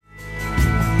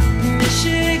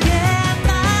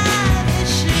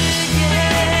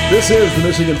This is the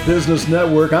Michigan Business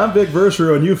Network. I'm Vic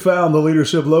Vershero, and you found the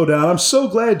Leadership Lowdown. I'm so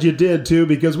glad you did, too,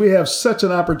 because we have such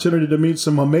an opportunity to meet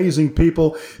some amazing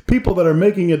people that are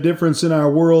making a difference in our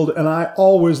world, and I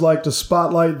always like to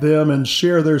spotlight them and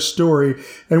share their story.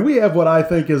 And we have what I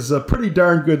think is a pretty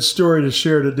darn good story to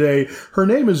share today. Her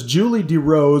name is Julie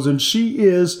DeRose, and she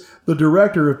is the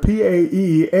director of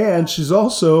PAE, and she's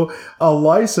also a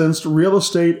licensed real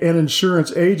estate and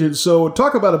insurance agent. So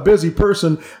talk about a busy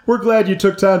person. We're glad you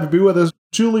took time to be with us.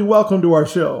 Julie, welcome to our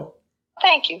show.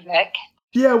 Thank you, Vic.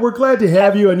 Yeah, we're glad to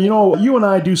have you. And you and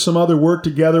I do some other work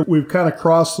together. We've kind of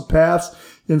crossed the paths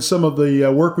in some of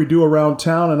the work we do around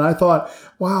town. And I thought,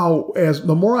 wow, as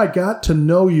the more I got to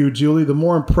know you, Julie, the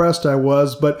more impressed I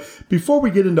was. But before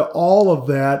we get into all of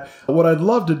that, what I'd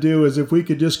love to do is if we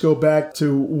could just go back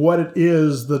to what it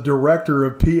is the director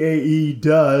of PAE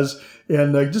does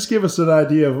and just give us an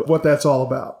idea of what that's all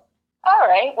about. All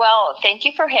right. Well, thank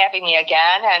you for having me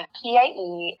again. And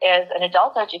PAE is an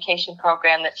adult education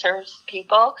program that serves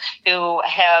people who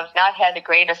have not had the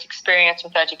greatest experience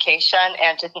with education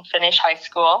and didn't finish high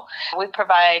school. We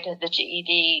provide the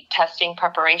GED testing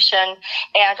preparation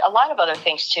and a lot of other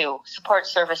things too, support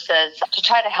services to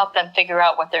try to help them figure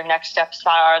out what their next steps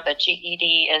are. The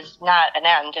GED is not an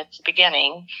end, it's a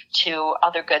beginning to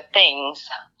other good things,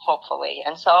 hopefully.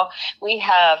 And so we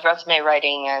have resume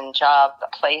writing and job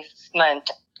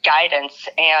placement guidance,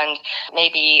 and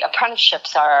maybe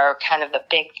apprenticeships are kind of the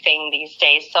big thing these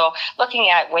days. So looking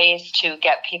at ways to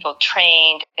get people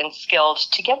trained and skilled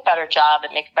to get a better job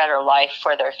and make a better life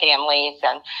for their families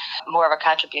and more of a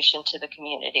contribution to the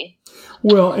community.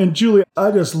 Well, and Julie,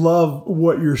 I just love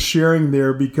what you're sharing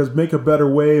there, because make a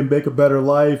better way and make a better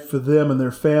life for them and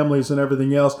their families and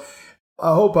everything else.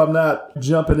 I hope I'm not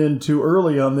jumping in too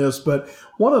early on this, but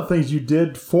one of the things you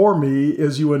did for me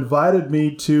is you invited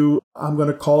me to, I'm going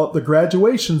to call it the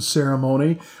graduation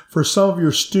ceremony for some of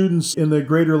your students in the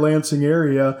greater Lansing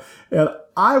area. And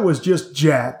I was just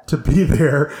jacked to be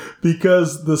there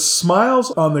because the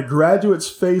smiles on the graduates'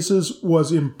 faces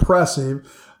was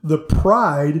impressive. The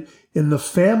pride in the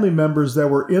family members that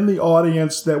were in the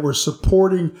audience that were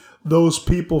supporting those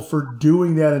people for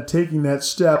doing that and taking that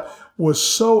step was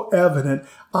so evident.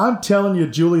 I'm telling you,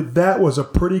 Julie, that was a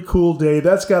pretty cool day.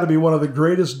 That's got to be one of the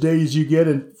greatest days you get,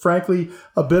 and frankly,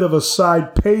 a bit of a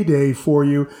side payday for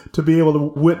you to be able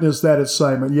to witness that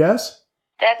excitement. Yes?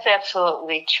 That's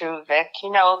absolutely true, Vic.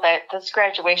 You know that those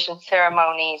graduation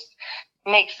ceremonies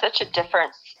make such a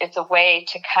difference. It's a way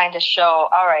to kind of show,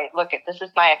 all right, look, this is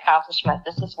my accomplishment.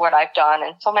 This is what I've done.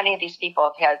 And so many of these people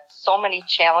have had so many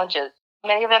challenges.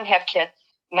 Many of them have kids.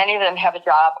 Many of them have a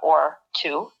job or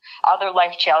two, other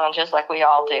life challenges like we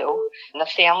all do. And the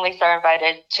families are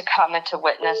invited to come and to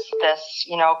witness this,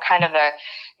 kind of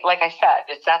like I said,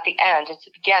 it's not the end, it's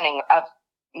the beginning of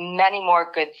many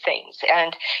more good things.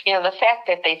 And, the fact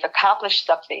that they've accomplished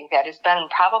something that has been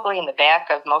probably in the back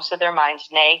of most of their minds,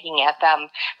 nagging at them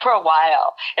for a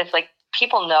while. It's like,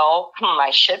 people know, I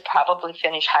should probably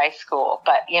finish high school,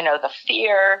 but the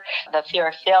fear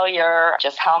of failure,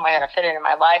 just how am I going to fit it in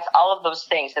my life, all of those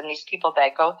things. And these people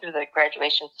that go through the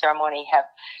graduation ceremony have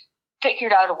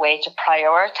figured out a way to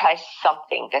prioritize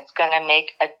something that's going to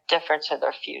make a difference in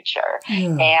their future.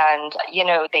 Yeah. And,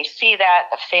 they see that,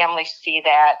 the families see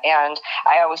that. And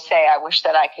I always say, I wish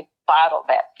that I could bottle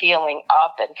that feeling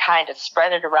up and kind of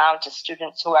spread it around to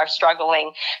students who are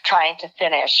struggling, trying to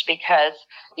finish. Because,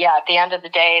 at the end of the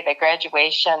day, the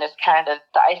graduation is kind of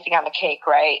the icing on the cake,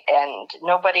 right? And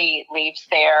nobody leaves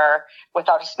there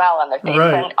without a smile on their face.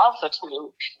 Right. And also,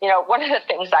 too, one of the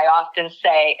things I often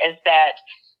say is that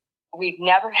we've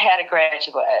never had a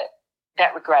graduate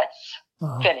that regrets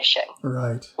finishing.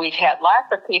 Right. We've had lots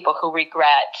of people who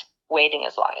regret waiting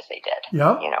as long as they did.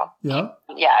 Yeah.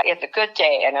 Yeah, it's a good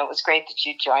day, and it was great that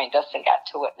you joined us and got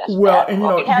to witness that. And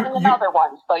we'll be having another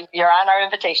one, so you're on our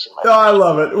invitation list. Oh, I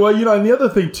love it. Well, and the other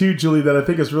thing too, Julie, that I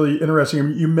think is really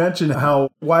interesting, you mentioned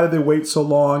why did they wait so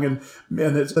long, and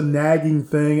it's a nagging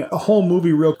thing. A whole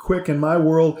movie real quick in my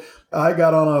world. I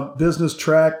got on a business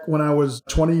track when I was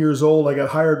 20 years old. I got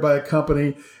hired by a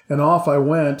company, and off I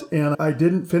went, and I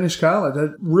didn't finish college.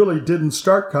 I really didn't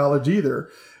start college either.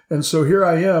 And so here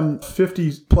I am,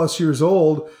 50 plus years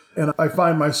old, and I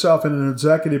find myself in an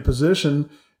executive position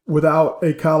without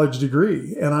a college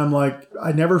degree. And I'm like,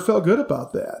 I never felt good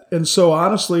about that. And so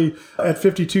honestly, at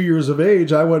 52 years of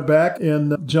age, I went back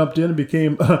and jumped in and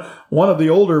became one of the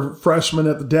older freshmen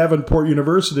at the Davenport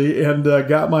University and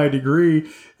got my degree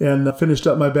and finished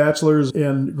up my bachelor's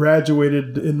and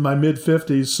graduated in my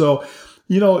mid-50s. So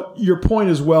your point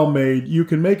is well made. You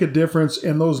can make a difference,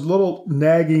 and those little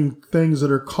nagging things that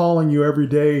are calling you every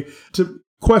day to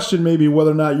question maybe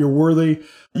whether or not you're worthy.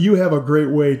 You have a great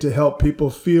way to help people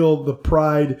feel the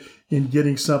pride in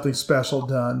getting something special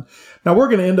done. Now, we're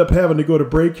going to end up having to go to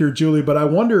break here, Julie, but I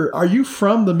wonder, are you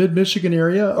from the Mid-Michigan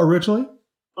area originally?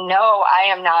 No, I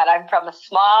am not. I'm from a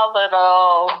small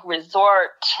little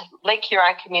resort, Lake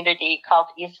Huron community called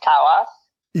East Tawas.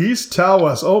 East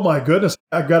Tawas. Oh, my goodness.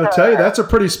 I've got to tell you, that's a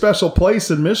pretty special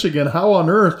place in Michigan. How on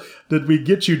earth did we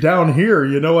get you down here?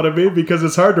 You know what I mean? Because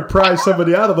it's hard to pry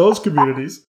somebody out of those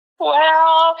communities.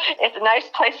 Well, it's a nice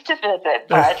place to visit,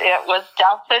 but it was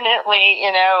definitely,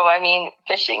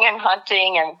 fishing and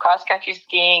hunting and cross-country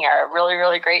skiing are really,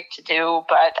 really great to do.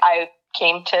 But I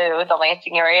came to the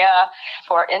Lansing area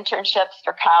for internships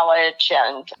for college,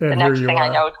 and the next thing I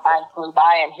know, time flew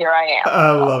by, and here I am.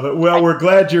 I love it. Well, we're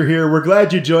glad you're here. We're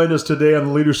glad you joined us today on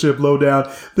the Leadership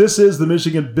Lowdown. This is the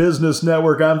Michigan Business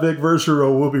Network. I'm Vic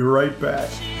Verchereau. We'll be right back.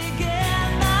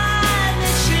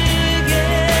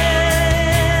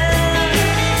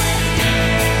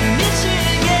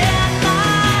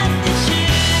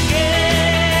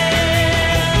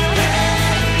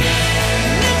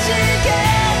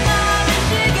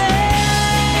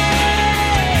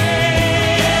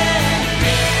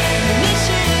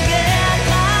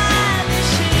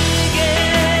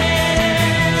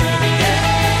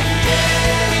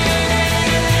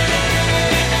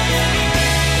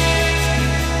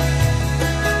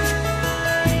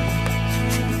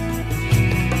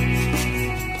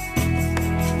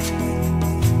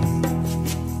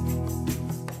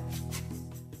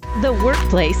 The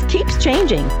workplace keeps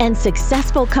changing, and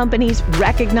successful companies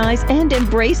recognize and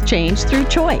embrace change through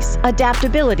choice,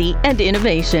 adaptability, and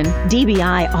innovation.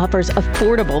 DBI offers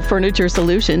affordable furniture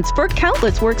solutions for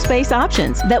countless workspace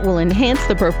options that will enhance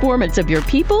the performance of your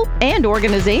people and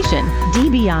organization.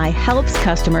 DBI helps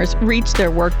customers reach their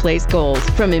workplace goals,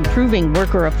 from improving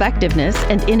worker effectiveness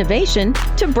and innovation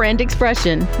to brand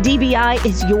expression. DBI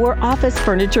is your office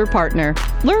furniture partner.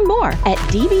 Learn more at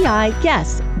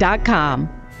dbiyes.com.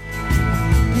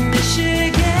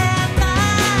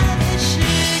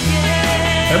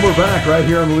 And we're back right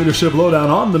here on the Leadership Lowdown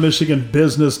on the Michigan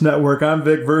Business Network. I'm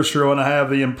Vic Verchereau, and I have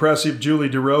the impressive Julie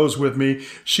DeRose with me.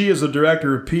 She is a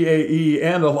director of PAE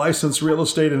and a licensed real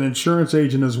estate and insurance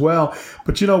agent as well.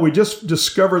 But, we just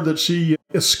discovered that she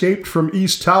escaped from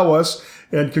East Tawas.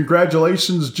 And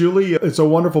congratulations, Julie. It's a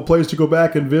wonderful place to go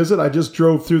back and visit. I just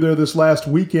drove through there this last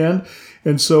weekend.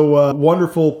 And so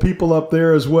wonderful people up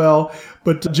there as well.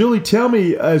 But Julie, tell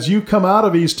me, as you come out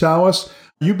of East Tawas,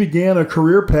 you began a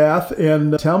career path,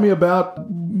 and tell me about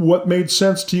what made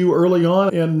sense to you early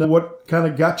on and what kind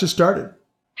of got you started.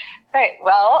 Right.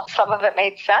 Well, some of it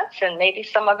made sense and maybe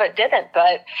some of it didn't,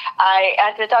 but I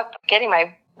ended up getting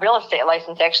my real estate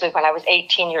license actually when I was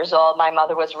 18 years old. My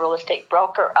mother was a real estate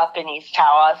broker up in East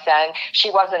Tawas, and she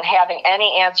wasn't having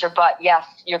any answer but, yes,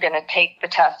 you're going to take the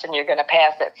test and you're going to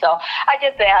pass it. So I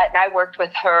did that, and I worked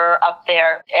with her up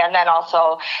there, and then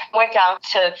also went down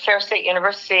to Fair State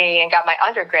University and got my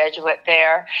undergraduate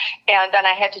there. And then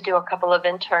I had to do a couple of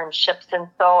internships, and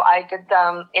so I did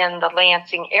them in the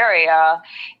Lansing area.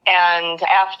 And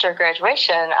after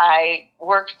graduation, I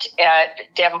worked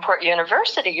at Davenport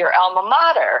University, your alma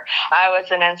mater. I was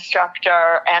an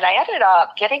instructor, and I ended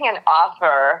up getting an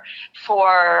offer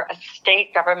for a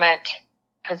state government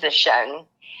position.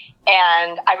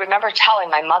 And I remember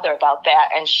telling my mother about that,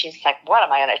 and she's like, what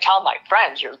am I going to tell my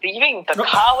friends? You're leaving the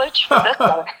college for this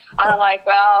one? I'm like,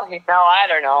 well, I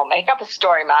don't know. Make up a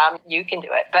story, Mom. You can do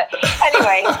it. But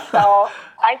anyway, so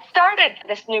I started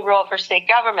this new role for state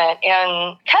government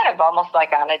in kind of almost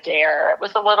like on a dare. It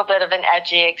was a little bit of an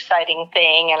edgy, exciting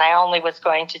thing, and I only was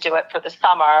going to do it for the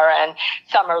summer, and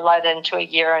summer led into a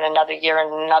year and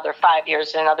another 5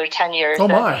 years and another 10 years. Oh,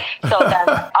 my. So then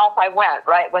off I went,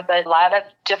 right, with a lot of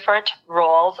different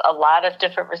roles, a lot of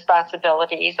different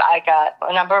responsibilities. I got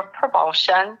a number of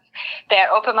promotions that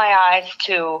opened my eyes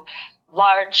to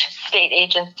large state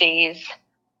agencies,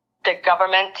 the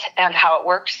government and how it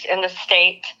works in the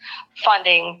state,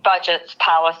 funding, budgets,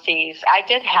 policies. I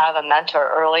did have a mentor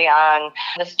early on,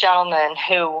 this gentleman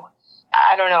who,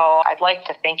 I don't know, I'd like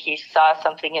to think he saw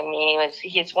something in me.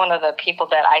 He's one of the people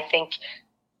that I think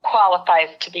qualifies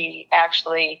to be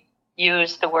actually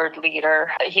use the word leader.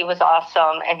 He was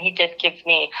awesome, and he did give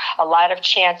me a lot of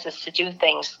chances to do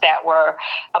things that were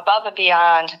above and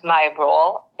beyond my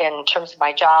role in terms of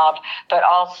my job, but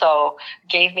also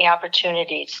gave me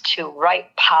opportunities to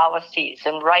write policies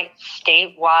and write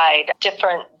statewide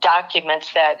different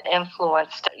documents that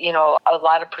influenced, a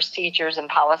lot of procedures and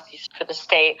policies for the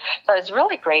state. So I was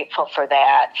really grateful for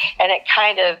that. And it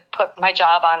kind of put my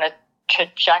job on a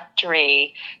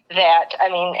trajectory that,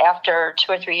 after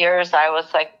 2 or 3 years, I was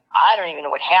like, I don't even know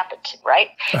what happened to, right?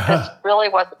 This really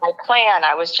wasn't my plan.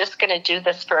 I was just going to do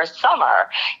this for a summer.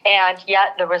 And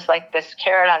yet there was like this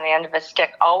carrot on the end of a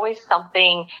stick, always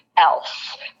something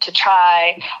else to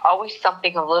try, always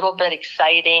something a little bit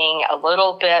exciting, a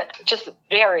little bit just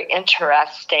very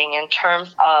interesting in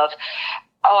terms of,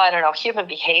 human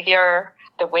behavior,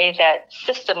 the way that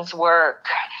systems work,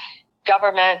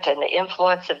 government and the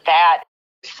influence of that.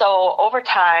 So over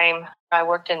time, I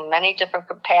worked in many different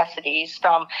capacities,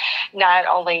 from not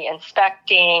only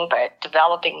inspecting, but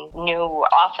developing new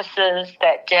offices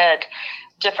that did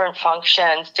different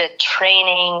functions, did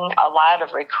training, a lot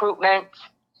of recruitment.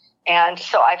 And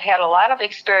so I've had a lot of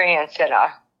experience in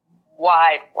a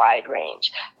wide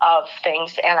range of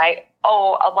things. And I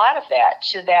owe a lot of that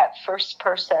to that first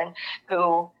person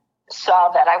who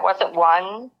saw that I wasn't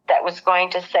one that was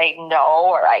going to say no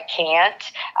or I can't.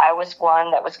 I was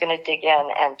one that was going to dig in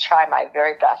and try my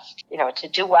very best, to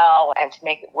do well and to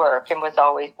make it work, and was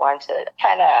always one to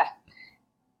kind of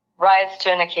rise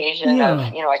to an occasion of,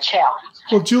 a challenge.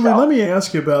 Well, Julie, let me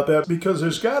ask you about that, because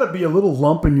there's got to be a little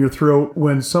lump in your throat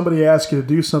when somebody asks you to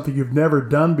do something you've never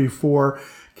done before.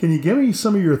 Can you give me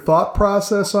some of your thought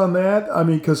process on that? I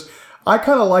mean, because I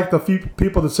kind of like the few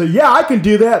people that say, yeah, I can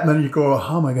do that. And then you go,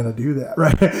 how am I going to do that?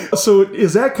 Right. So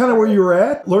is that kind of where you were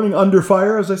at, learning under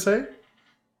fire, as they say?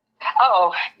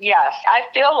 Oh, yes. I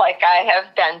feel like I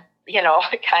have been,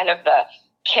 kind of the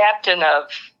captain of,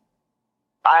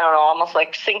 almost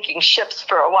like sinking ships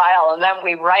for a while, and then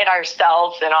we right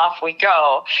ourselves and off we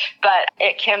go. But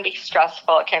it can be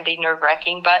stressful. It can be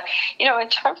nerve-wracking. But, in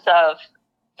terms of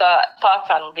the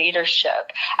thoughts on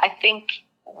leadership, I think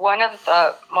one of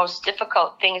the most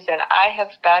difficult things, and I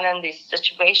have been in these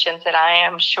situations, and I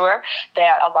am sure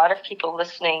that a lot of people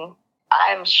listening,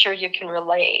 I'm sure you can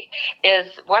relate, is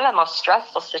one of the most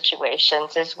stressful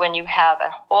situations is when you have a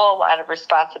whole lot of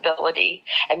responsibility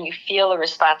and you feel a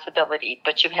responsibility,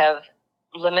 but you have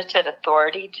limited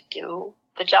authority to do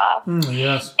the job.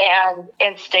 Yes. And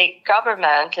in state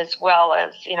government, as well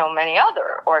as, many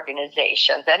other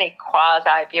organizations, any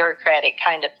quasi-bureaucratic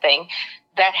kind of thing,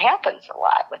 that happens a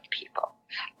lot with people.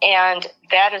 And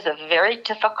that is a very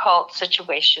difficult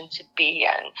situation to be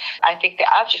in. I think the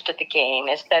object of the game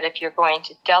is that if you're going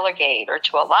to delegate or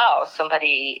to allow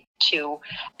somebody to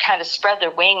kind of spread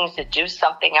their wings and do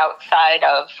something outside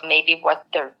of maybe what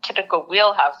their typical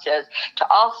wheelhouse is, to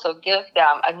also give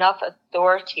them enough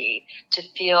authority to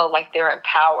feel like they're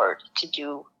empowered to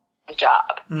do the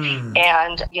job.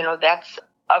 And, that's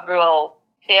a real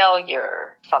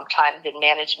failure sometimes in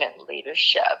management and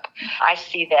leadership. I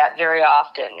see that very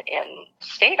often in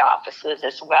state offices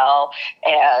as well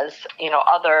as,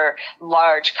 other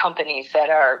large companies that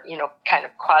are, kind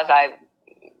of quasi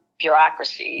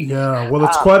bureaucracy. Yeah, well,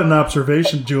 it's quite an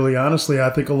observation, Julie. Honestly, I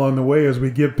think along the way, as we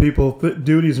give people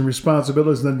duties and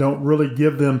responsibilities and then don't really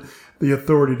give them the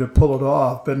authority to pull it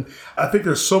off. And I think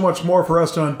there's so much more for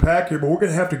us to unpack here, but we're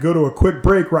going to have to go to a quick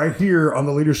break right here on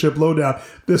the Leadership Lowdown.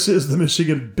 This is the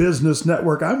Michigan Business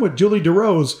Network. I'm with Julie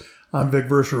DeRose. I'm Vic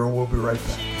Verscher, and we'll be right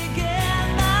back.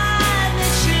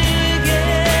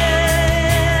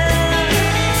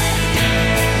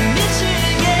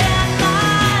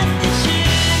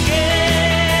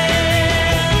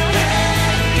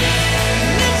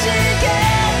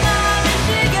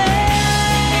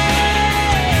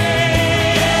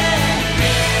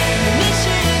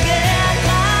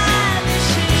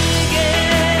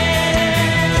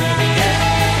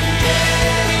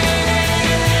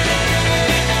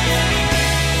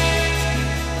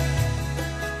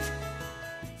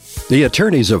 The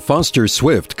attorneys of Foster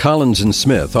Swift, Collins &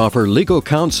 Smith offer legal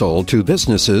counsel to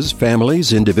businesses,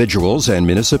 families, individuals, and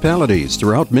municipalities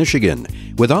throughout Michigan,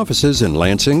 with offices in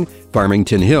Lansing,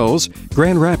 Farmington Hills,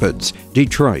 Grand Rapids,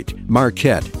 Detroit,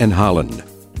 Marquette, and Holland.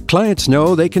 Clients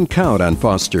know they can count on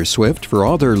Foster Swift for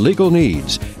all their legal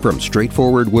needs, from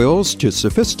straightforward wills to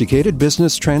sophisticated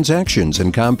business transactions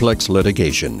and complex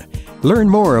litigation. Learn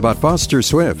more about Foster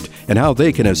Swift and how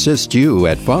they can assist you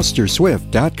at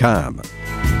fosterswift.com.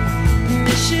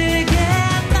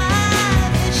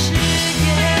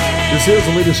 This is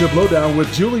the Leadership Lowdown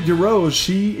with Julie DeRose.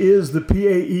 She is the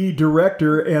PAE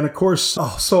director and, of course,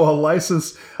 also a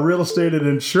licensed real estate and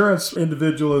insurance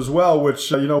individual as well,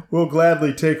 which, we'll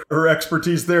gladly take her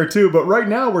expertise there too. But right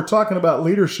now we're talking about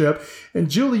leadership.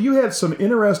 And Julie, you had some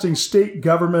interesting state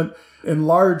government and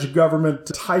large government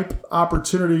type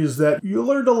opportunities that you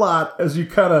learned a lot as you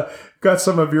kind of got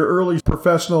some of your early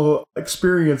professional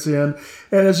experience in.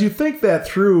 And as you think that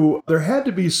through, there had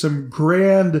to be some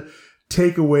grand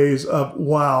takeaways of,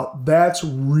 wow, that's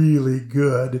really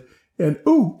good. And,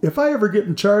 if I ever get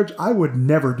in charge, I would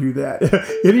never do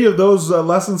that. Any of those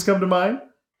lessons come to mind?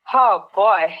 Oh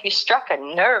boy, you struck a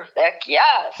nerve, Vic.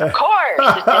 Yes, of course.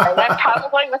 And I'm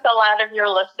probably with a lot of your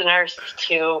listeners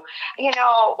too. You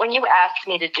know, when you asked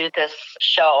me to do this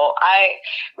show, I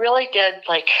really did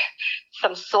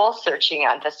some soul searching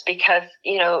on this because,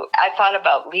 you know, I thought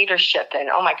about leadership and,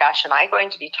 oh my gosh, am I going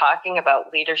to be talking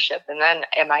about leadership? And then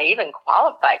am I even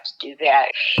qualified to do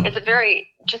that? It's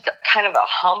just kind of a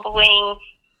humbling,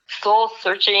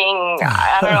 soul-searching,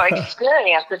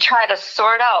 experience to try to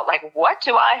sort out, what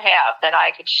do I have that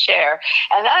I could share?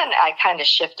 And then I kind of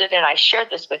shifted, and I shared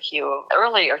this with you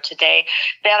earlier today,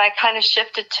 that I kind of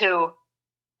shifted to,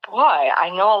 boy, I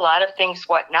know a lot of things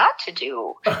what not to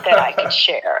do that I could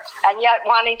share, and yet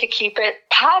wanting to keep it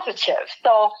positive.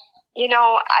 So, you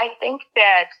know, I think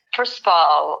that, first of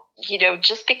all, you know,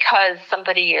 just because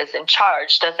somebody is in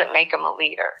charge doesn't make them a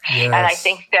leader. Yes. And I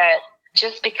think that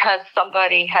just because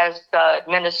somebody has the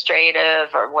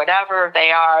administrative or whatever they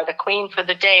are, the queen for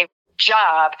the day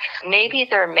job, maybe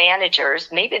they're managers,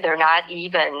 maybe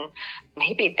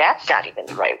that's not even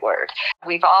the right word.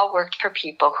 We've all worked for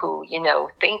people who, you know,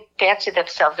 fancy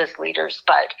themselves as leaders,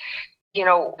 but, you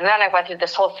know, then I went through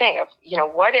this whole thing of, you know,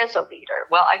 what is a leader?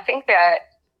 Well, I think that,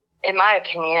 in my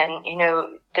opinion, you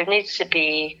know, there needs to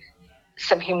be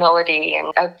some humility,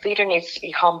 and a leader needs to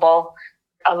be humble.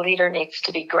 A leader needs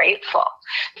to be grateful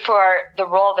for the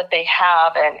role that they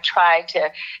have and try to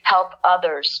help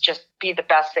others just be the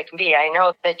best they can be. I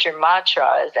know that your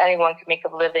mantra is anyone can make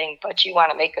a living, but you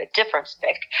want to make a difference,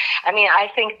 Vic. I mean, I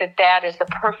think that is the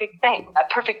perfect thing,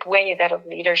 a perfect way that a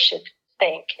leader should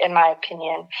think, in my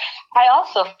opinion. I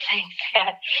also think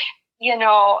that, you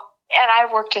know, and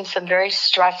I worked in some very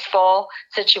stressful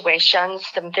situations,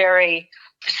 some very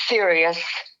serious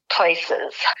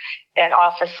places and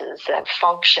offices and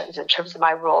functions in terms of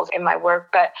my roles in my work.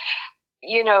 But,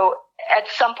 you know, at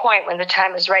some point when the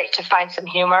time is right to find some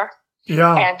humor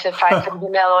and to find some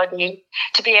humility,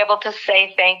 to be able to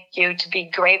say thank you, to be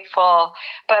grateful,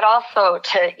 but also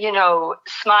to, you know,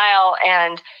 smile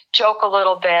and joke a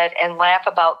little bit and laugh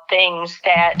about things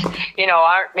that, you know,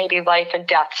 aren't maybe life and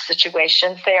death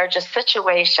situations. They are just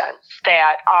situations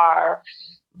that are,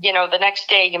 you know, the next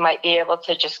day you might be able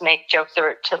to just make jokes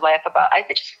or to laugh about. I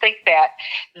just think that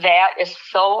is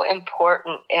so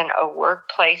important in a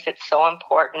workplace. It's so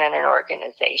important in an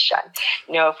organization.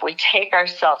 You know, if we take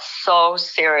ourselves so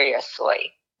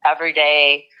seriously every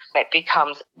day, it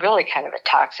becomes really kind of a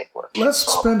toxic work. Let's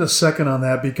spend a second on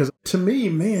that, because to me,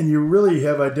 man, you really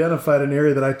have identified an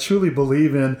area that I truly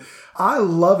believe in. I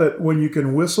love it when you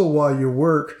can whistle while you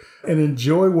work and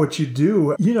enjoy what you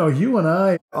do. You know, you and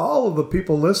I, all of the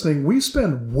people listening, we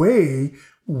spend way,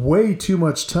 way too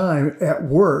much time at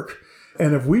work.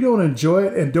 And if we don't enjoy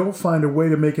it and don't find a way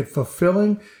to make it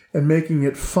fulfilling and making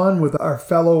it fun with our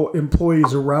fellow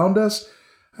employees around us,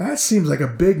 that seems like a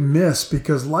big miss,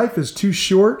 because life is too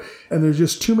short and there's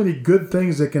just too many good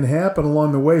things that can happen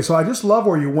along the way. So I just love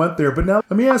where you went there. But now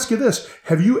let me ask you this.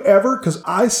 Have you ever, because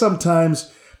I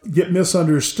sometimes get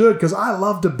misunderstood because I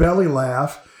love to belly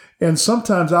laugh, and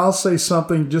sometimes I'll say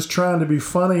something just trying to be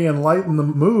funny and lighten the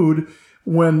mood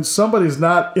when somebody's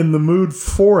not in the mood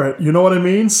for it. You know what I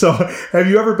mean? So have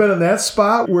you ever been in that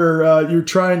spot where you're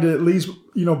trying to at least,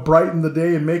 you know, brighten the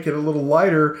day and make it a little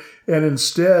lighter, and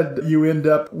instead you end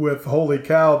up with, holy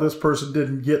cow, this person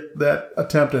didn't get that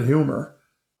attempt at humor?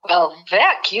 Well,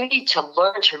 Vic, you need to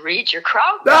learn to read your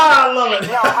crowd. I love it.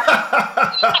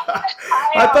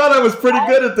 I thought I was pretty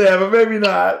good at that, but maybe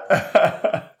not.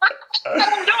 I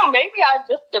don't know. Maybe I'm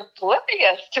just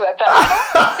oblivious to it, but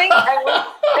I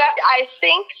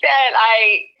think that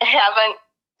I haven't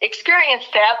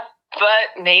experienced that,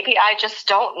 but maybe I just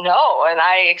don't know, and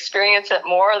I experience it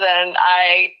more than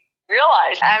I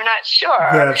realize. I'm not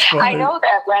sure. I know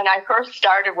that when I first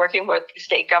started working with the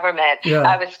state government,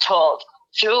 I was told,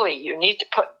 Julie, you need to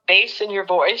put bass in your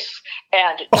voice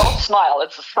and don't smile.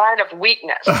 It's a sign of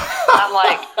weakness. I'm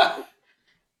like,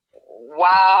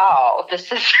 wow, this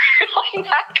is really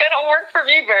not going to work for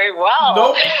me very well.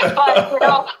 Nope. But, you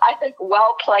know, I think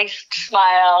well-placed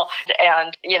smile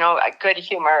and, you know, a good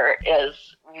humor is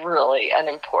really an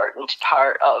important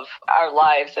part of our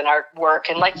lives and our work.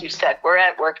 And like you said, we're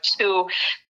at work too.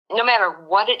 No matter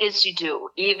what it is you do,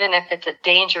 even if it's a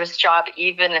dangerous job,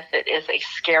 even if it is a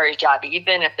scary job,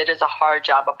 even if it is a hard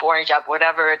job, a boring job,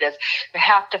 whatever it is, you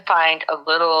have to find a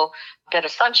little bit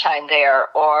of sunshine there,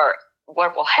 or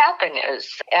what will happen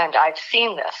is, and I've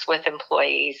seen this with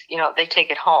employees, you know, they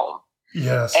take it home.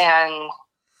 Yes. And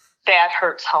that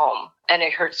hurts home, and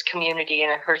it hurts community,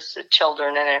 and it hurts the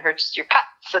children, and it hurts your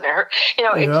pets, and it hurts, you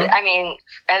know, it's, I mean,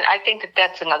 and I think that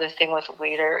that's another thing with a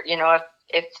leader, you know,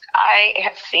 I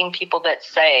have seen people that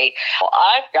say, well,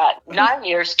 I've got 9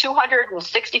 years,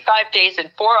 265 days,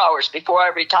 and 4 hours before I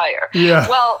retire. Yeah.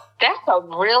 Well, that's a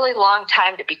really long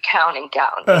time to be counting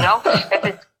down, you know? If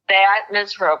it's that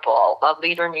miserable, a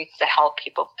leader needs to help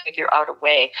people figure out a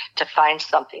way to find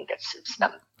something that suits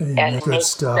them. And make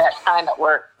that time at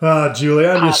work. Julie,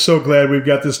 I'm just so glad we've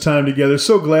got this time together.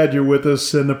 So glad you're with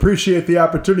us and appreciate the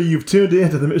opportunity. You've tuned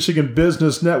into the Michigan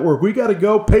Business Network. We got to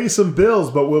go pay some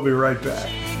bills, but we'll be right back.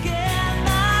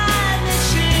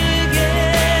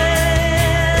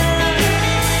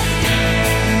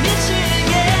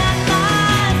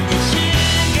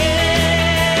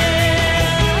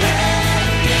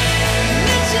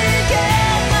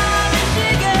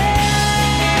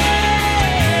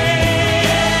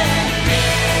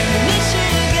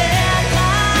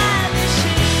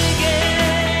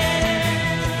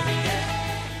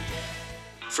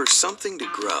 For something to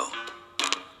grow,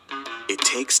 it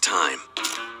takes time.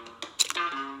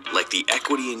 Like the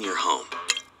equity in your home.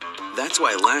 That's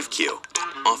why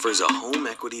LaughQ offers a home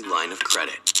equity line of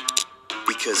credit.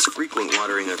 Because frequent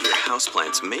watering of your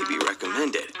houseplants may be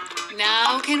recommended.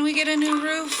 Now, can we get a new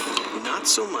roof? Not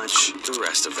so much the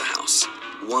rest of the house.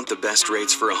 Want the best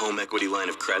rates for a home equity line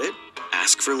of credit?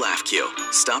 Ask for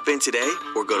LaughQ. Stop in today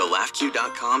or go to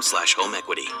laughq.com/home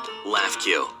equity.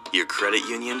 LaughQ, your credit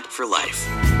union for life.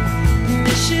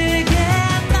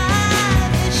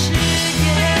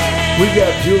 We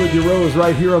got Julie DeRose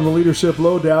right here on the Leadership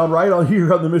Lowdown, right on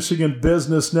here on the Michigan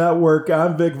Business Network.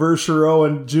 I'm Vic Verchereau,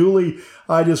 and Julie,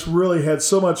 I just really had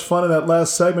so much fun in that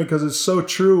last segment because it's so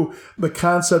true, the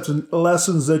concepts and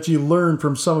lessons that you learn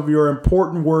from some of your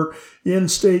important work in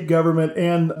state government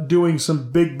and doing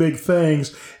some big, big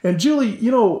things. And Julie, you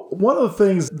know, one of the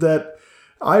things that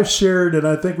I've shared, and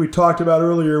I think we talked about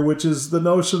earlier, which is the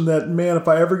notion that, man, if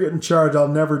I ever get in charge, I'll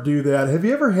never do that. Have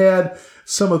you ever had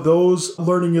some of those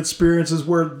learning experiences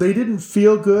where they didn't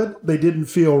feel good, they didn't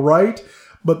feel right,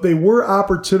 but they were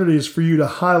opportunities for you to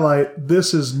highlight,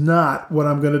 this is not what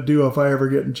I'm going to do if I ever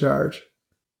get in charge?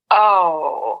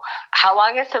 Oh, how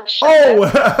long is the show?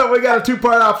 Oh, we got a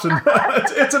two-part option.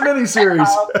 It's a mini-series.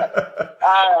 Okay.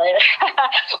 All right.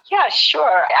 Yeah,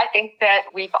 sure. I think that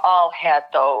we've all had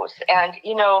those. And,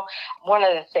 you know, one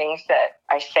of the things that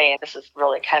I say, and this is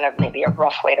really kind of maybe a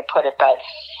rough way to put it, but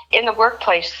in the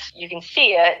workplace, you can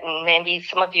see it, and maybe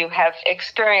some of you have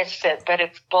experienced it, but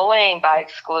it's bullying by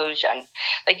exclusion.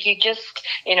 Like you just,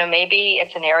 you know, maybe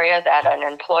it's an area that an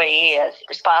employee is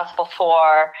responsible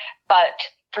for, but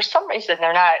for some reason,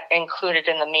 they're not included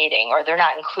in the meeting or they're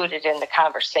not included in the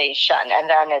conversation. And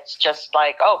then it's just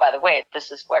like, oh, by the way,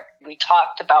 this is what we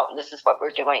talked about and this is what we're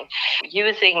doing.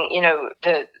 Using, you know,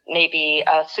 maybe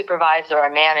a supervisor or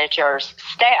a manager's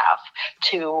staff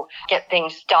to get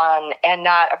things done and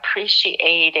not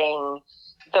appreciating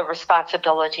the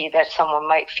responsibility that someone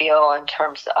might feel in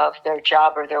terms of their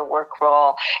job or their work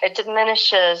role. It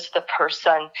diminishes the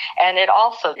person, and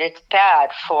it's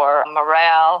bad for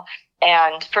morale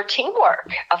and for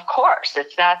teamwork. Of course,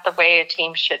 it's not the way a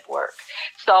team should work.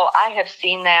 So I have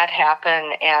seen that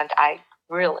happen, and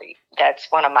that's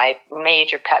one of my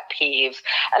major pet peeves.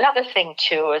 Another thing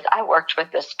too is I worked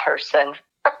with this person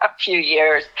for a few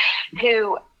years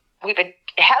who we would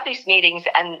have these meetings,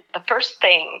 and the first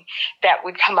thing that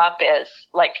would come up is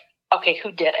like, okay,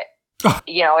 who did it?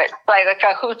 You know, it's like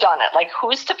a who done it, like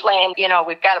who's to blame? You know,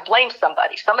 we've got to blame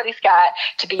somebody. Somebody's got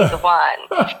to be the one.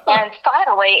 And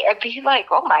finally, it'd be like,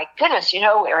 oh my goodness, you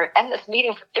know, we're in this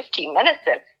meeting for 15 minutes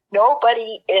and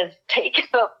nobody is taking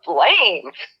the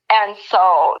blame. And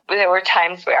so there were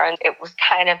times where it was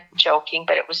kind of joking,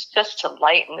 but it was just to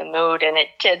lighten the mood, and it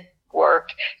did work.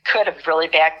 Could have really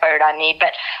backfired on me,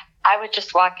 but I would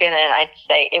just walk in and I'd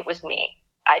say, it was me.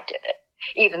 I did it.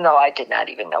 Even though I did not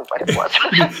even know what it was.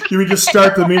 You would just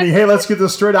start the meeting. Hey, let's get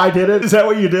this straight. I did it. Is that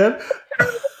what you did?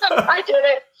 I did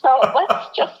it. So let's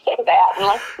just say that. And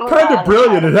let's move kind of on.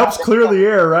 brilliant. It helps clear the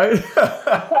air, right?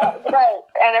 Right.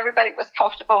 And everybody was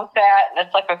comfortable with that. And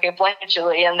it's like, okay, blame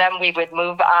Julie. And then we would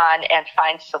move on and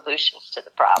find solutions to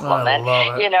the problem. I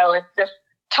love it. You know, it's just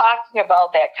talking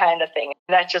about that kind of thing.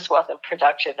 That just wasn't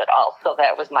productive at all. So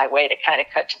that was my way to kind of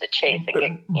cut to the chase.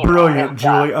 And get, Brilliant,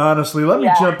 Julie. Honestly, let me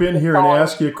jump in here and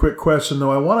ask you a quick question,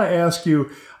 though. I want to ask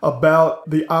you about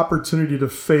the opportunity to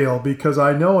fail, because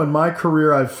I know in my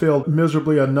career I've failed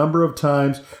miserably a number of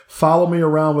times. Follow me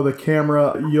around with a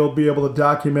camera. You'll be able to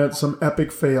document some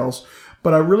epic fails.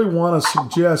 But I really want to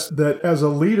suggest that as a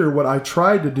leader, what I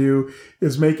tried to do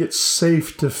is make it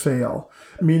safe to fail,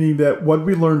 meaning that what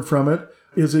we learn from it,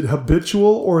 is it habitual,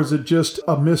 or is it just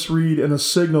a misread and a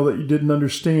signal that you didn't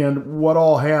understand what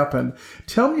all happened?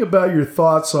 Tell me about your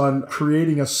thoughts on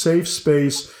creating a safe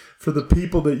space for the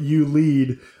people that you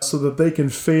lead so that they can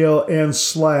fail and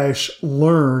 /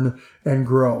 learn and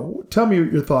grow. Tell me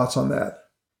your thoughts on that.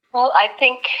 Well, I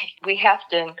think we have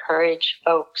to encourage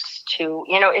folks to,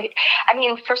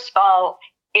 first of all,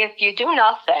 if you do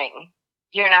nothing,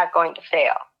 you're not going to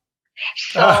fail.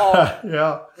 So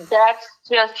yeah. That's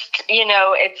just,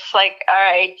 it's like, all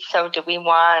right, so do we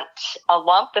want a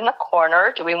lump in the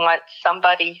corner? Do we want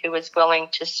somebody who is willing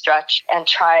to stretch and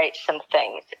try some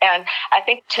things? And I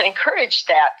think to encourage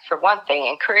that, for one thing,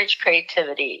 encourage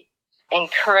creativity,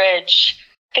 encourage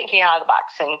thinking out of the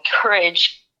box,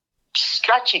 encourage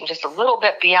stretching just a little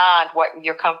bit beyond what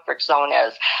your comfort zone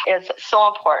is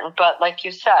so important. But like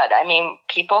you said,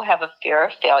 people have a fear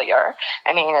of failure.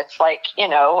 It's like,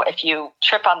 if you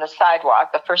trip on the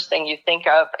sidewalk, the first thing you think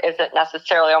of isn't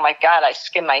necessarily, oh my God, I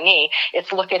skinned my knee.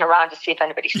 It's looking around to see if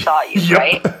anybody saw you, Yep.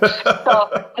 right? So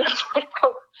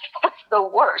that's the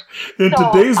worst. In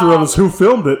today's world, is who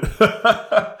filmed it.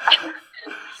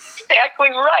 Exactly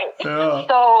right. Yeah.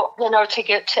 So, to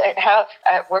get to have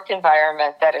a work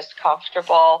environment that is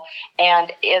comfortable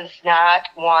and is not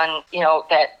one,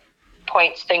 that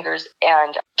points fingers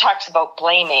and talks about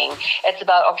blaming. It's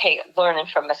about, learning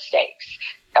from mistakes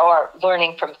or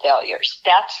learning from failures.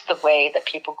 That's the way that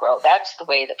people grow. That's the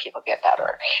way that people get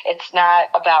better. It's not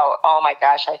about, oh my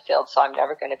gosh, I failed, so I'm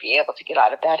never going to be able to get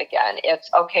out of bed again. It's,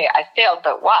 okay, I failed,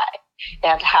 but why?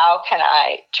 And how can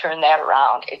I turn that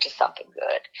around into something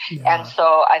good? Yeah. And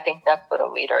so I think that's what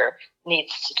a leader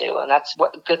needs to do. And that's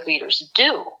what good leaders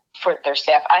do for their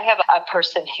staff. I have a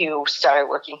person who started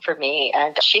working for me,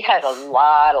 and she had a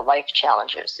lot of life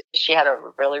challenges. She had a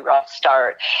really rough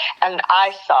start. And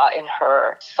I saw in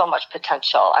her so much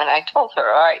potential. And I told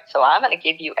her, all right, so I'm going to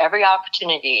give you every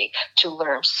opportunity to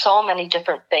learn so many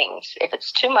different things. If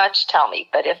it's too much, tell me.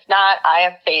 But if not, I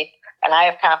have faith and I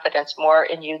have confidence more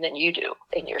in you than you do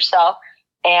in yourself.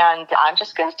 And I'm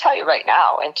just going to tell you right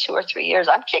now, in 2 or 3 years,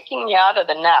 I'm kicking you out of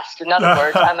the nest. In other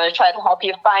words, I'm going to try to help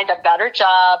you find a better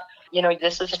job.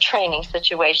 This is a training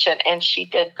situation. And she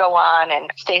did go on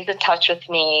and stays in touch with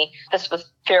me. This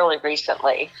was fairly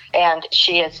recently. And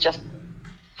she is just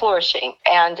flourishing.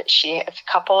 And she has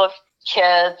a couple of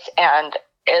kids. And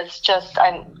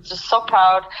I'm just so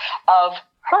proud of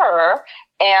her.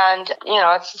 And,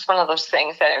 it's just one of those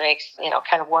things that it makes,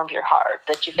 kind of warm your heart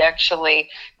that you've actually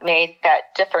made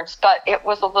that difference. But it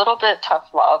was a little bit tough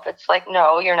love. It's like,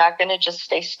 no, you're not going to just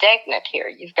stay stagnant here.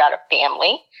 You've got a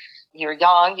family. You're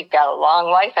young. You've got a long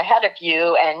life ahead of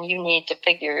you, and you need to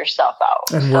figure yourself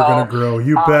out. And we're going to grow.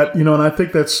 You bet. And I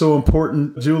think that's so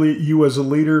important, Julie, you as a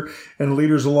leader and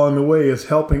leaders along the way is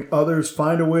helping others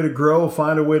find a way to grow,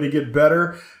 find a way to get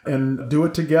better, and do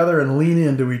it together and lean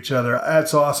into each other.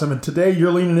 That's awesome. And today you're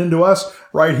leaning into us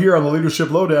right here on the Leadership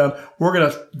Lowdown. We're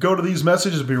going to go to these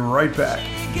messages and be right back.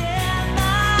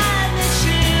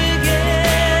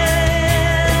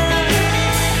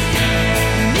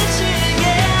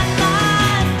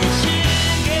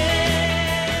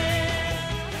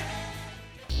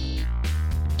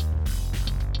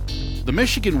 The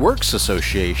Michigan Works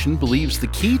Association believes the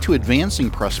key to advancing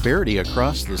prosperity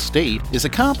across the state is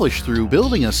accomplished through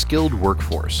building a skilled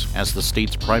workforce. As the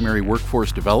state's primary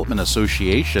workforce development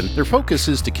association, their focus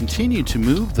is to continue to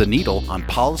move the needle on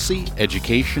policy,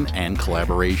 education, and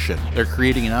collaboration. They're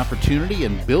creating an opportunity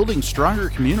and building stronger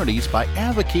communities by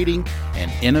advocating and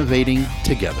innovating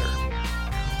together.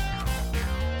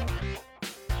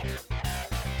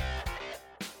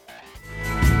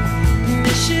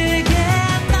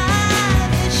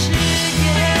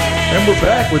 And we're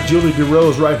back with Julie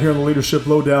DeRose right here on the Leadership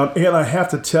Lowdown. And I have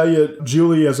to tell you,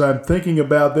 Julie, as I'm thinking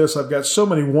about this, I've got so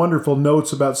many wonderful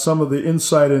notes about some of the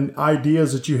insight and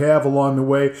ideas that you have along the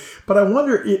way. But I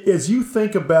wonder, as you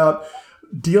think about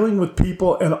dealing with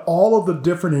people and all of the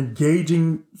different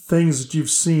engaging things that you've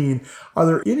seen, are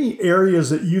there any areas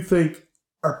that you think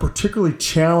are particularly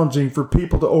challenging for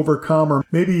people to overcome, or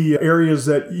maybe areas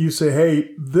that you say,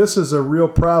 hey, this is a real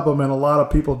problem and a lot of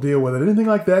people deal with it? Anything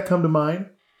like that come to mind?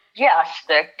 Yes,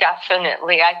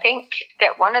 definitely. I think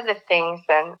that one of the things,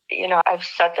 and I've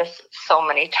said this so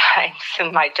many times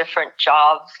in my different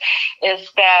jobs, is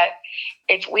that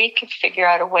if we could figure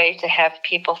out a way to have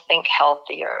people think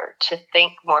healthier, to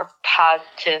think more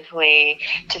positively,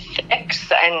 to fix,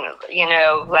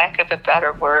 and, lack of a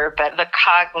better word, but the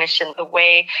cognition, the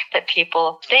way that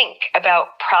people think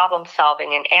about problem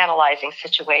solving and analyzing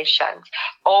situations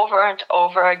over and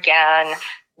over again,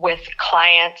 with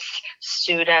clients,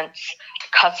 students,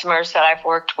 customers that I've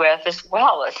worked with, as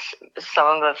well as some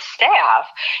of the staff,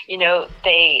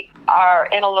 they are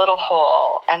in a little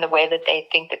hole, and the way that they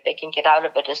think that they can get out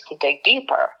of it is to dig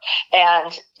deeper.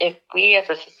 And if we as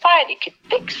a society could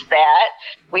fix that,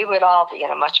 we would all be in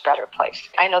a much better place.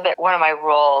 I know that one of my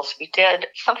roles, we did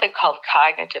something called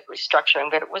cognitive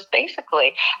restructuring, but it was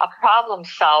basically a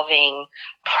problem-solving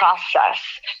process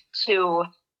to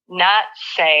not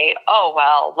say, oh,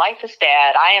 well, life is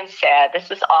bad, I am sad,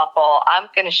 this is awful, I'm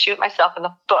going to shoot myself in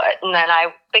the foot, and then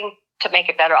I think to make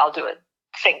it better, I'll do it.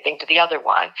 Same thing to the other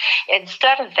one.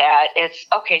 Instead of that, it's,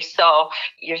 okay, so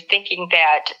you're thinking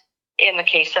that in the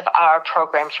case of our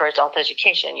program for adult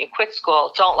education, you quit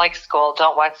school, don't like school,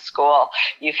 don't want school,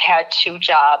 you've had 2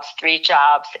 jobs, 3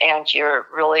 jobs, and you're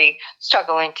really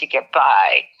struggling to get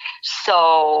by.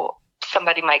 So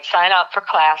somebody might sign up for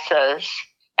classes,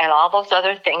 and all those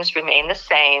other things remain the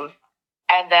same,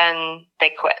 and then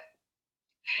they quit.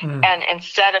 And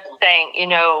instead of saying,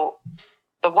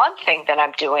 the one thing that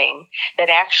I'm doing that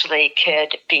actually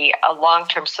could be a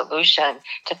long-term solution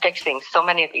to fixing so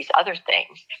many of these other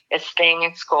things is staying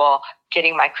in school,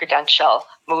 getting my credential,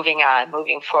 moving on,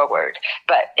 moving forward.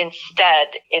 But instead,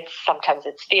 sometimes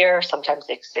it's fear, sometimes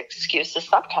it's excuses,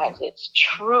 sometimes it's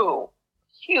true,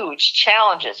 huge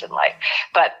challenges in life.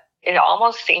 But it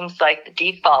almost seems like the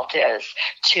default is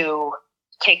to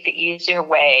take the easier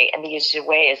way, and the easier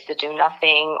way is to do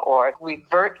nothing or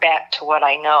revert back to what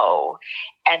I know,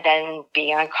 and then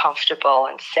be uncomfortable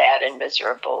and sad and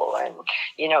miserable and,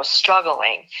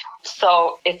 struggling.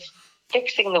 So it's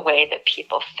fixing the way that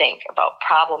people think about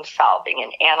problem solving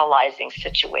and analyzing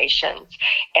situations.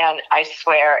 And I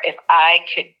swear, if I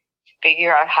could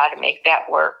figure out how to make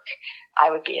that work, I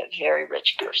would be a very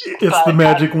rich person. It's the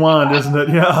magic wand, isn't it?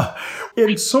 Yeah.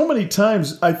 And so many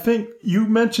times, I think you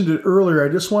mentioned it earlier, I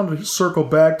just wanted to circle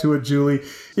back to it, Julie,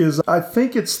 is I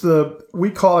think it's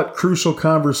we call it crucial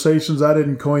conversations. I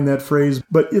didn't coin that phrase,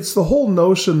 but it's the whole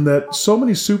notion that so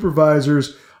many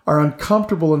supervisors are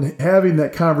uncomfortable in having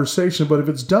that conversation. But if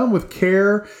it's done with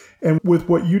care, and with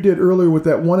what you did earlier with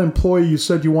that one employee, you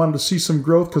said you wanted to see some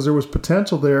growth because there was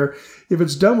potential there. If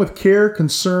it's done with care,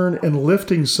 concern, and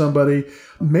lifting somebody,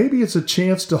 maybe it's a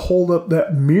chance to hold up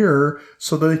that mirror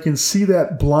so that they can see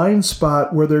that blind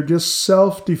spot where they're just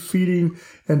self-defeating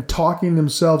and talking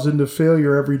themselves into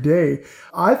failure every day.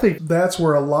 I think that's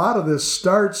where a lot of this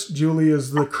starts, Julie,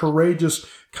 is the courageous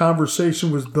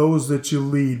conversation with those that you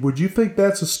lead. Would you think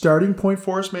that's a starting point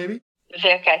for us, maybe?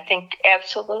 Vic, I think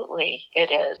absolutely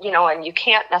it is. And you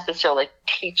can't necessarily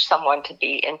teach someone to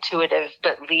be intuitive,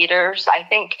 but leaders, I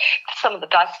think some of the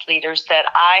best leaders that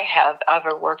I have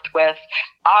ever worked with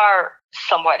are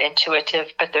somewhat intuitive,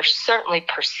 but they're certainly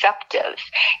perceptive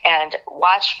and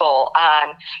watchful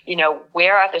on,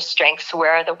 where are the strengths,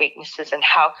 where are the weaknesses, and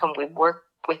how can we work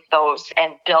with those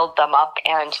and build them up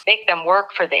and make them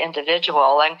work for the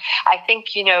individual. And I think,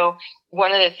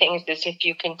 one of the things is if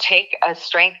you can take a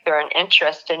strength or an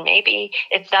interest, and maybe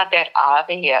it's not that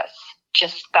obvious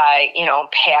just by,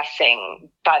 passing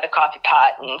by the coffee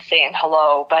pot and saying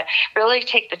hello, but really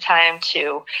take the time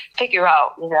to figure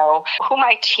out, who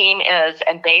my team is,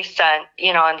 and based on,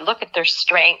 and look at their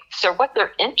strengths or what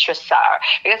their interests are.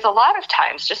 Because a lot of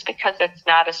times, just because it's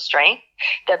not a strength,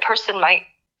 that person might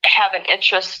have an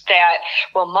interest that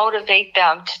will motivate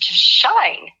them to just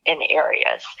shine in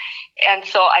areas. And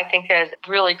so I think there's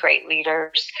really great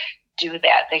leaders do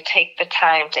that. They take the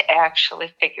time to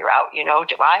actually figure out,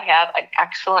 do I have an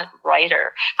excellent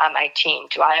writer on my team?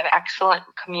 Do I have an excellent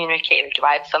communicator? Do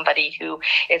I have somebody who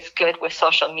is good with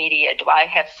social media? Do I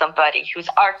have somebody who's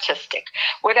artistic?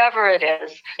 Whatever it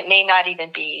is, it may not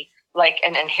even be like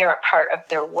an inherent part of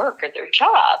their work or their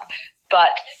job,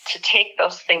 but to take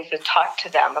those things and talk to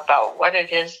them about what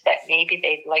it is that maybe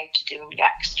they'd like to do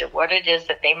next, or what it is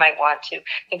that they might want to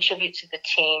contribute to the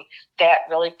team that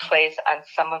really plays on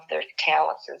some of their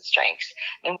talents and strengths.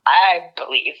 And I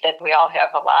believe that we all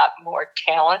have a lot more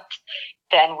talent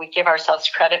than we give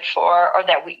ourselves credit for, or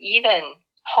that we even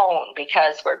hone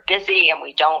because we're busy and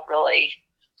we don't really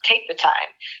take the time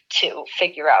to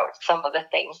figure out some of the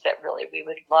things that really we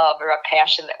would love, or a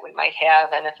passion that we might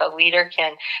have. And if a leader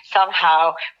can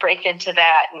somehow break into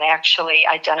that and actually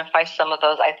identify some of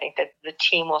those, I think that the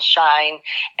team will shine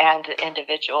and the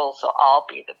individuals will all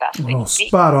be the best they can be.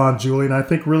 Spot on, Julie. And I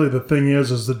think really the thing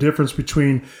is the difference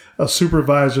between a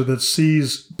supervisor that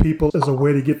sees people as a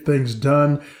way to get things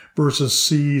done versus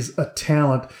sees a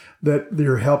talent that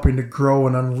they're helping to grow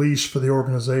and unleash for the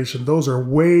organization. Those are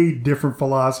way different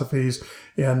philosophies.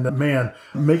 And man,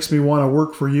 makes me want to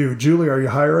work for you. Julie, are you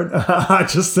hiring? I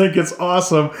just think it's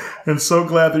awesome. And so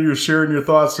glad that you're sharing your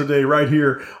thoughts today right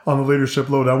here on the Leadership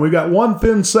Lowdown. We got one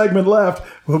thin segment left.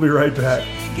 We'll be right back.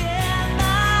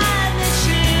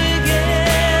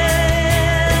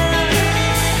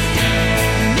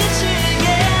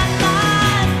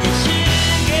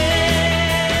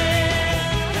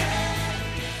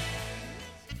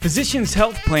 Physicians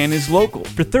Health Plan is local.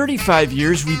 For 35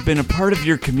 years, we've been a part of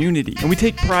your community, and we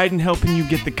take pride in helping you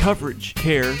get the coverage,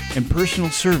 care, and personal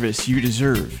service you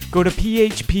deserve. Go to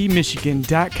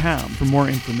phpmichigan.com for more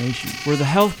information. We're the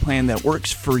health plan that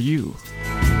works for you.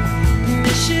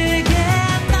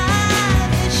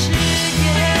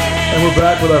 And we're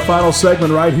back with our final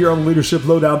segment right here on the Leadership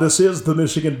Lowdown. This is the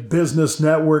Michigan Business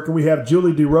Network, and we have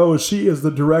Julie DeRose. She is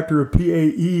the director of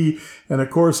PAE, and of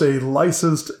course a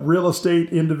licensed real estate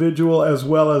individual as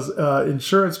well as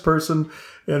insurance person,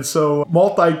 and so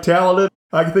multi-talented.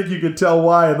 I think you can tell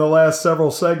why in the last several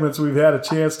segments we've had a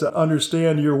chance to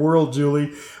understand your world,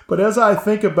 Julie. But as I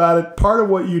think about it, part of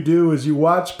what you do is you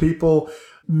watch people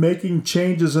making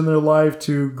changes in their life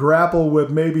to grapple with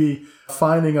maybe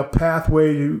finding a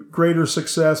pathway to greater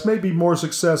success, maybe more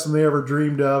success than they ever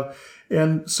dreamed of.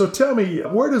 And so tell me,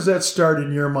 where does that start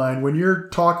in your mind when you're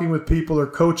talking with people or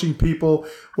coaching people,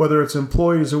 whether it's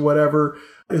employees or whatever?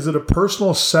 Is it a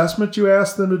personal assessment you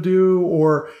ask them to do,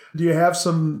 or do you have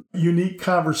some unique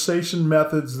conversation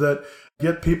methods that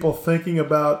get people thinking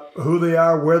about who they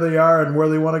are, where they are, and where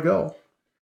they want to go?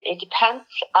 It depends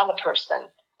on the person.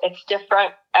 It's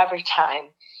different every time.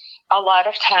 A lot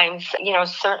of times,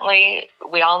 certainly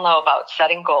we all know about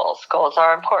setting goals. Goals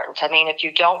are important. I mean, if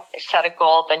you don't set a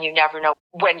goal, then you never know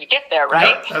when you get there,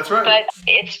 right? Yep, that's right. But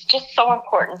it's just so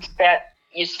important that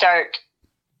you start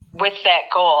with that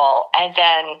goal and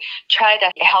then try to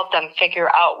help them figure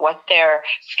out what their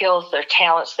skills, their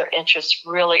talents, their interests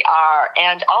really are,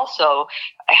 and also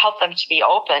help them to be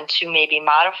open to maybe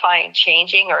modifying,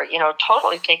 changing, or,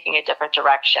 totally taking a different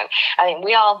direction. I mean,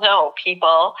 we all know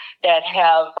people that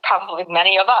have, probably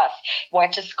many of us,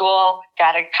 went to school,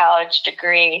 got a college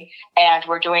degree, and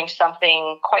were doing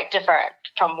something quite different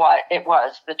from what it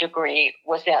was the degree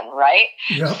was in, right?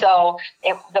 Yep. So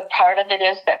the part of it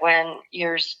is that when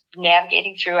you're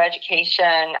navigating through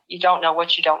education, you don't know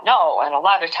what you don't know. And a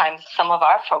lot of times some of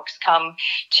our folks come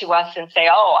to us and say,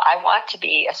 oh, I want to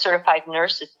be a certified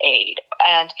nurse's aide.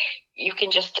 And you can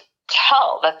just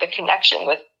tell that the connection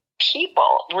with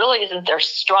people really isn't their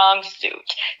strong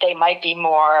suit. They might be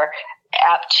more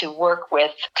apt to work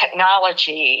with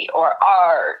technology or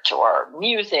art or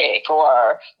music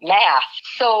or math.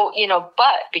 So,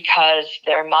 but because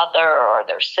their mother or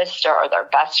their sister or their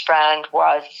best friend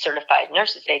was certified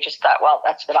nurses, they just thought, well,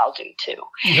 that's what I'll do too.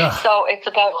 Yeah. So it's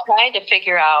about trying to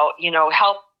figure out,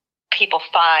 help people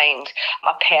find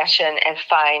a passion and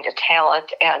find a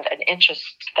talent and an interest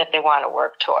that they want to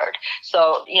work toward.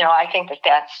 So, I think that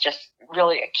that's just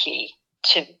really a key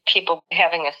to people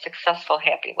having a successful,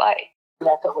 happy life.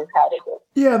 That's what we've had to do.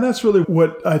 Yeah, and that's really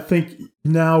what I think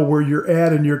now where you're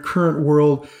at in your current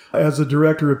world as a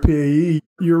director of PAE,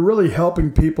 you're really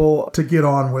helping people to get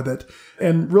on with it.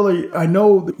 And really, I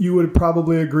know that you would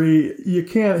probably agree, you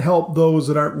can't help those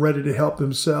that aren't ready to help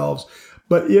themselves.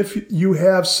 But if you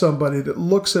have somebody that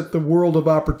looks at the world of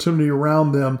opportunity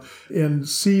around them and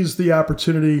sees the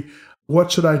opportunity, what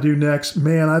should I do next?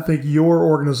 Man, I think your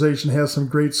organization has some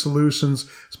great solutions,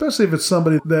 especially if it's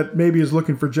somebody that maybe is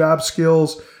looking for job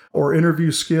skills or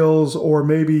interview skills or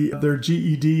maybe their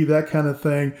GED, that kind of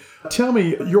thing. Tell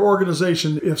me, your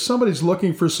organization, if somebody's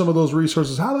looking for some of those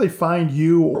resources, how do they find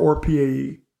you or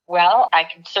PAE? Well, I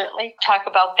can certainly talk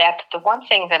about that. But the one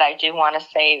thing that I do want to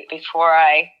say before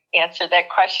I answer that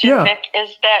question, Nick,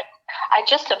 is that I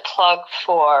just a plug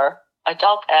for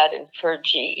adult ed and for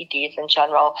GEDs in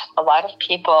general. A lot of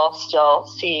people still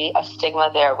see a stigma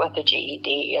there with the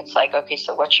GED. It's like, okay,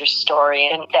 so what's your story?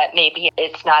 And that maybe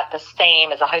it's not the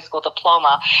same as a high school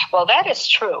diploma. Well, that is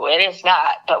true. It is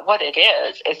not. But what it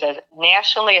is a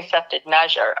nationally accepted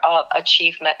measure of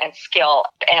achievement and skill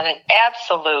and an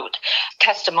absolute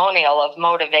testimonial of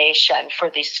motivation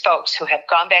for these folks who have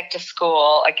gone back to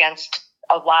school against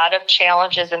a lot of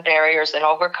challenges and barriers and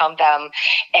overcome them.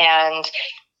 And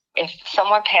if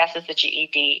someone passes the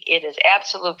GED, it is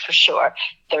absolute for sure.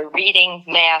 Their reading,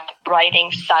 math,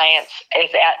 writing, science is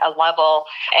at a level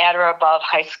at or above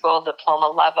high school diploma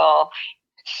level.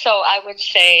 So I would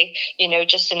say,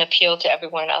 just an appeal to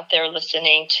everyone out there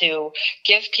listening to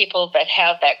give people that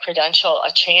have that credential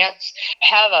a chance,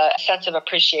 have a sense of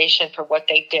appreciation for what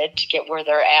they did to get where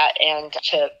they're at, and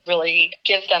to really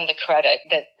give them the credit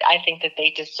that I think that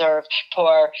they deserve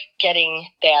for getting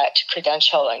that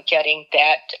credential and getting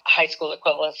that high school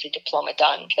equivalency diploma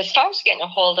done. As far as getting a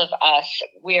hold of us,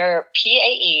 we're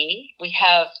PAE. We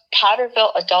have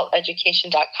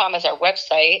PottervilleAdultEducation.com as our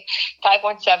website,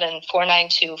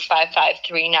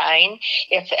 517-492-5539.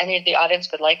 If any of the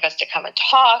audience would like us to come and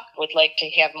talk, would like to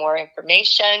have more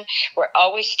information, we're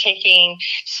always taking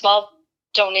small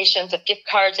donations of gift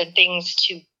cards and things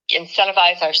to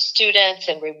incentivize our students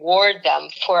and reward them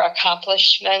for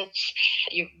accomplishments.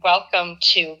 You're welcome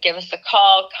to give us a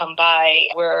call, come by.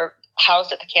 We're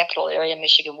housed at the Capital Area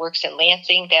Michigan Works in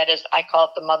Lansing. That is, I call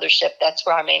it the mothership. That's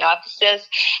where our main office is.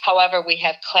 However, we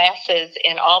have classes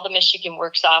in all the Michigan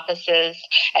Works offices,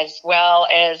 as well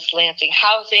as Lansing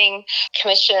Housing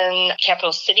Commission,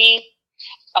 Capital City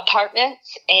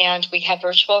apartments, and we have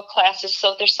virtual classes.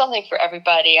 So there's something for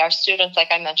everybody. Our students, like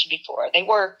I mentioned before, they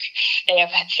work, they have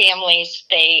families,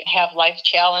 they have life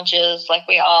challenges like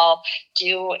we all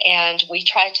do, and we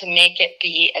try to make it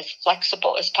be as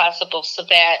flexible as possible so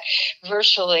that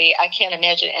virtually I can't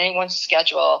imagine anyone's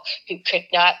schedule who could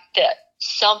not fit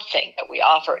something that we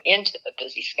offer into the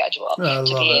busy schedule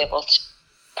to be able to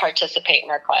participate in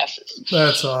our classes.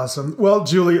 That's awesome. Well,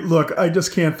 Julie, look, I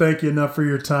just can't thank you enough for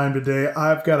your time today.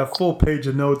 I've got a full page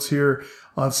of notes here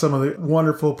on some of the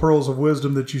wonderful pearls of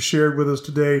wisdom that you shared with us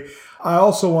today. I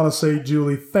also want to say,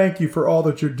 Julie, thank you for all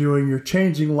that you're doing. You're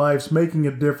changing lives, making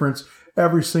a difference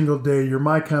every single day. You're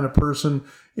my kind of person,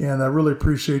 and I really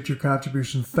appreciate your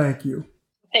contribution. Thank you.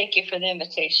 Thank you for the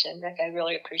invitation, Rick. I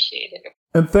really appreciate it.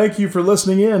 And thank you for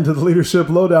listening in to the Leadership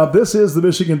Lowdown. This is the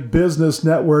Michigan Business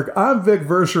Network. I'm Vic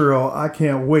Verchereau. I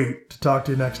can't wait to talk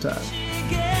to you next time.